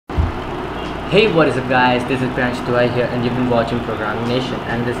Hey, what is up guys, this is here and you've been watching Programming Nation,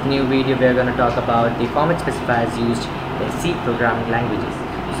 and this new video we are going to talk about the format specifiers used in C programming languages.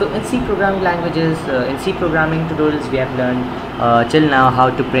 So in C programming languages, in C programming tutorials we have learned till now how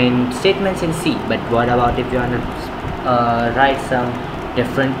to print statements in C, but what about if you want to write some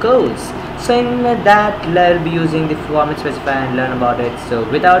different codes? So in that I'll be using the format specifier and learn about it. So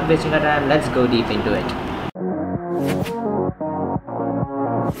without wasting our time, let's go deep into it.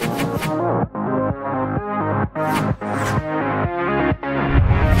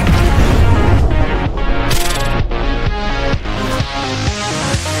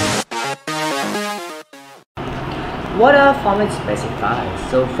 What are format specifiers?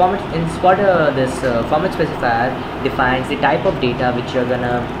 So format specifier defines the type of data which you're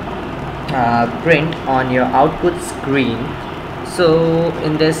gonna print on your output screen. So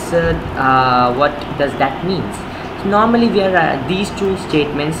in this, what does that mean? So normally we are these two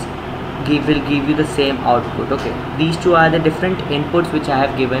statements will give you the same output. Okay, these two are the different inputs which I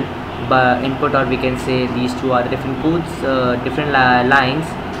have given by input, or we can say these two are the different codes, different lines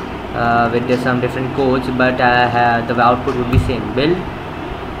with some different codes, but the output would be same. Build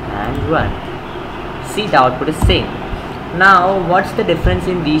and run. See, the output is same. Now what's the difference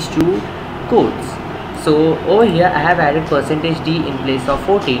in these two codes? So over here I have added %d in place of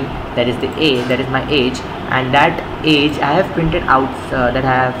 14, that is the a, that is my age, and that age I have printed out, that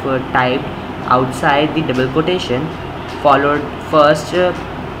I have typed outside the double quotation, followed first.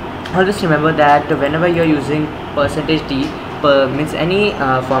 Always remember that whenever you are using %d means any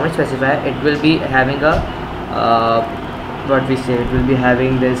format specifier, it will be having a it will be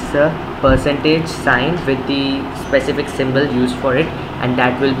having this percentage sign with the specific symbol used for it, and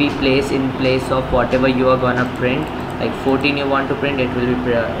that will be placed in place of whatever you are gonna print. Like 14 you want to print, it will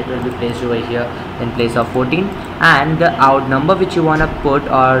be placed over here in place of 14, and the out number which you wanna put,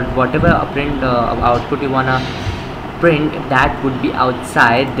 or whatever output you wanna print, that would be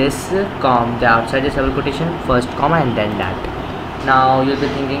outside this the outside this double quotation, first comma and then that. Now you'll be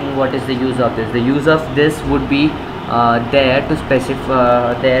thinking, what is the use of this? The use of this would be there to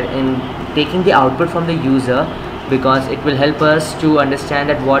specify there in taking the output from the user, because it will help us to understand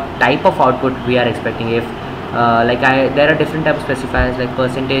that what type of output we are expecting. If there are different types of specifiers like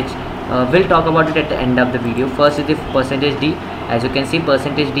percentage. We'll talk about it at the end of the video. First is the %d. As you can see,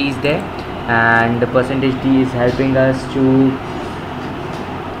 %d is there, and the %d is helping us to,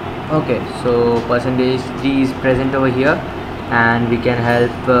 okay, so %d is present over here, and we can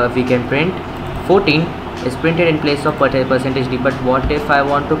help, we can print 14 is printed in place of %d. But what if I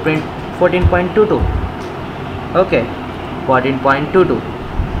want to print 14.22? okay, 14.22,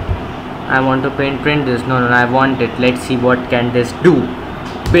 I want to print this. No, I want it. Let's see what can this do.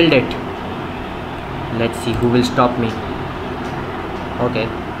 Build it. Let's see who will stop me. Okay,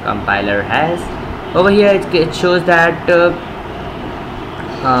 compiler has over here, it shows that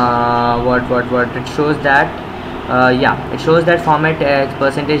what it shows that it shows that format as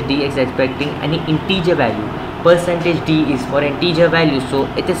 %d is expecting any integer value. %d is for integer value, so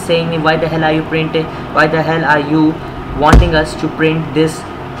it is saying me, why the hell are you wanting us to print this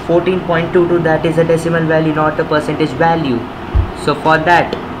 14.22? that is a decimal value, not a percentage value. So for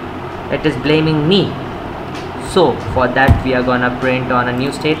that it is blaming me. So for that we are gonna print on a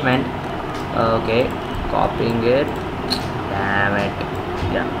new statement. Okay, copying it, damn it,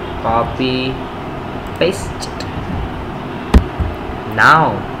 yeah, copy, paste.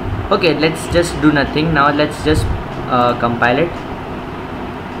 Now okay, let's just do nothing. Now let's just compile it.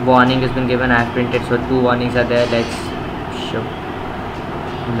 Warning has been given, I have printed, so 2 warnings are there. Let's show.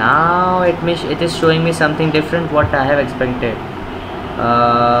 Now it is showing me something different what I have expected.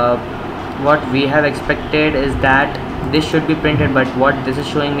 What we have expected is that this should be printed, but what this is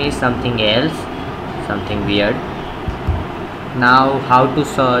showing me is something else, something weird. Now to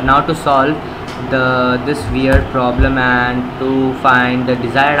solve this weird problem and to find the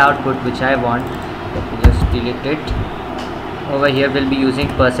desired output which I want, let me just delete it. Over here we'll be using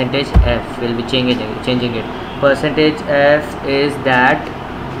 %f. We'll be changing it. %f is that.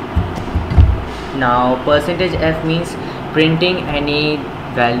 Now %f means printing any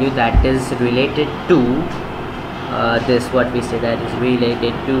value that is related to this, what we say, that is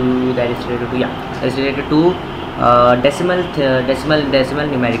related to decimal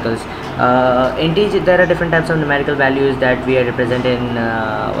numericals. Integer, there are different types of numerical values that we are represent in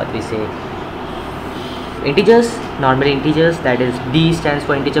what we say, integers, normally integers, that is d stands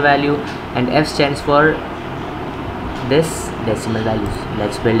for integer value and f stands for this decimal values.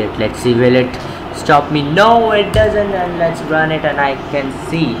 Let's build it. Let's see, will it stop me? No, it doesn't. And let's run it, and I can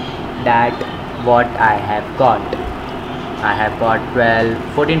see that what I have got. I have got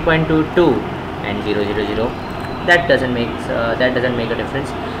 14.22 and 000. That doesn't make a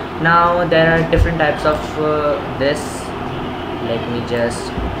difference. Now there are different types of this. Let me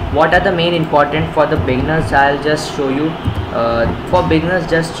just, what are the main important for the beginners, I'll just show you. For beginners,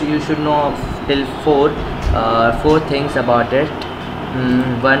 just you should know till four things about it.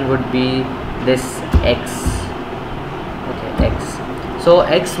 One would be this x. Okay, x. So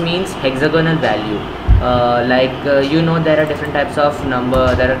x means hexagonal value. You know, there are different types of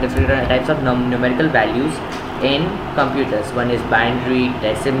numerical values in computers. One is binary,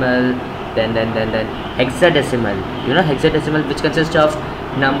 decimal, then hexadecimal. You know hexadecimal, which consists of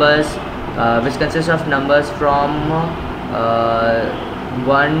numbers from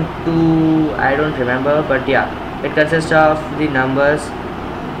 1 to, I don't remember, but yeah, it consists of the numbers.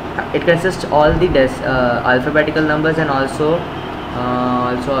 It consists all the alphabetical numbers, and also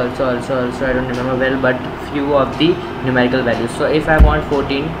I don't remember well, but few of the numerical values. So if I want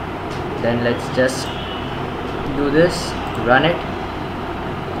 14, then let's just do this, run it.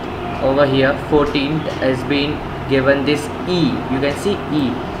 Over here 14 has been given this e. You can see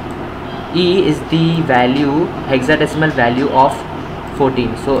e is the value, hexadecimal value of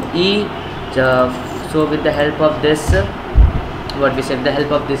 14. So so with the help of this, with the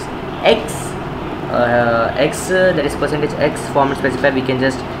help of this x, that is percentage x format specifier, we can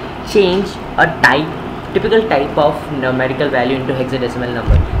just change a typical type of numerical value into hexadecimal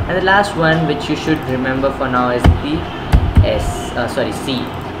number. And the last one which you should remember for now is the C,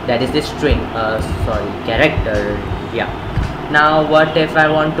 that is the string, character. Yeah. Now what if I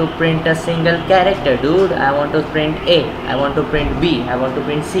want to print a single character, dude? I want to print A, I want to print B, I want to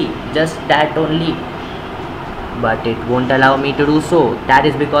print C, just that only, but it won't allow me to do so. That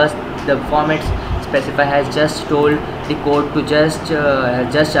is because the format specifier has just told the code to just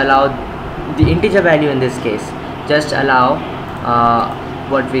allow the integer value. In this case, just allow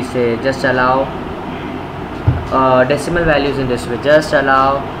decimal values. In this way, just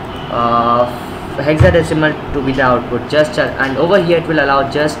allow hexadecimal to be the output, and over here it will allow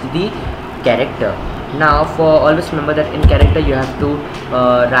just the character. Now always remember that in character you have to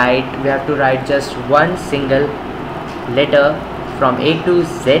write just one single letter from A to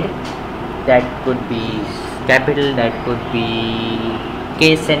Z. That could be capital, that could be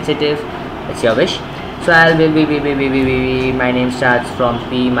case sensitive, it's your wish. So I'll be my name starts from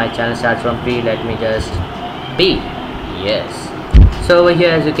P, my channel starts from P, let me just P. Yes. So over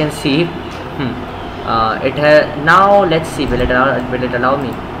here, as you can see, it has, now let's see, will it allow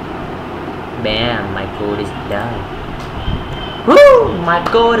me? Bam, my code is done. Woo! My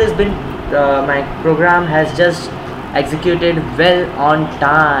code has been my program has just executed well on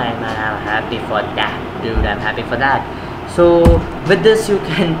time, and I'm happy for that, dude. I'm happy for that. So with this you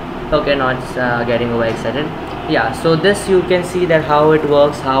can, okay, not getting overexcited. Yeah, so this you can see that how it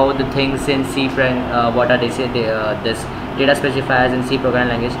works, how the things in C what are they say, this data specifiers in C programming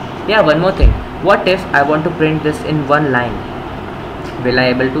language. Yeah, one more thing, what if I want to print this in one line? Will I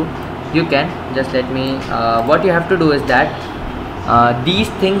able to? You can just let me, what you have to do is that these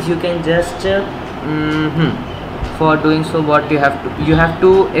things you can just for doing so, what you have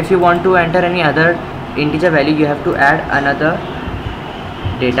to, if you want to enter any other integer value, you have to add another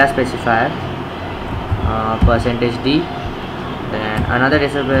data specifier, %d, then another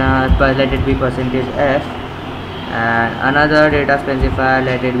let it be %f, and another data specifier,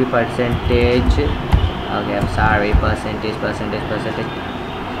 let it be percentage, okay, I'm sorry, percentage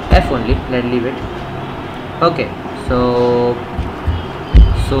f only, let's leave it. Okay, so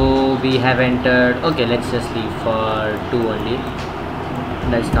we have entered, okay, let's just leave for 2 only,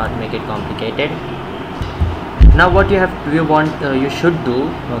 let's not make it complicated. Now what you should do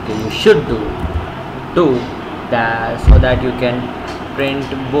that, so that you can print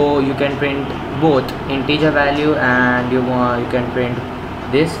both integer value and you can print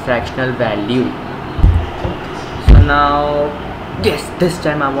this fractional value. So now, yes, this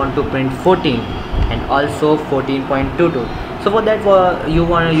time I want to print 14 and also 14.22. so for that,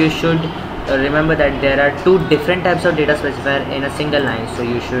 you should remember that there are 2 different types of data specifier in a single line, so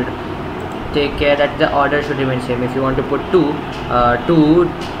you should take care that the order should remain same. If you want to put two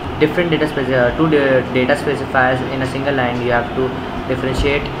different data specifiers in a single line, you have to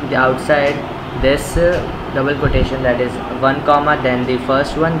differentiate the outside this double quotation, that is 1 comma, then the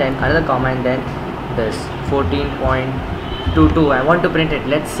first one, then another comma, and then this 14.22. I want to print it.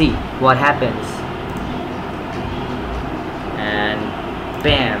 Let's see what happens. And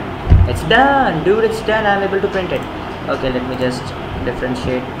bam, it's done, dude, it's done. I'm able to print it. Okay, let me just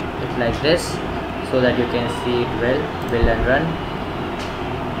differentiate it like this so that you can see it well. Build and run.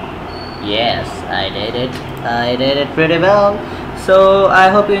 Yes, I did it pretty well. So I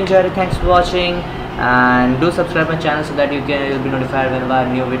hope you enjoyed it. Thanks for watching, and do subscribe my channel so that you'll be notified whenever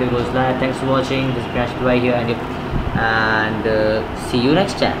a new video goes live. Thanks for watching. This is Priyansh here, and see you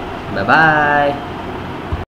next time. Bye bye.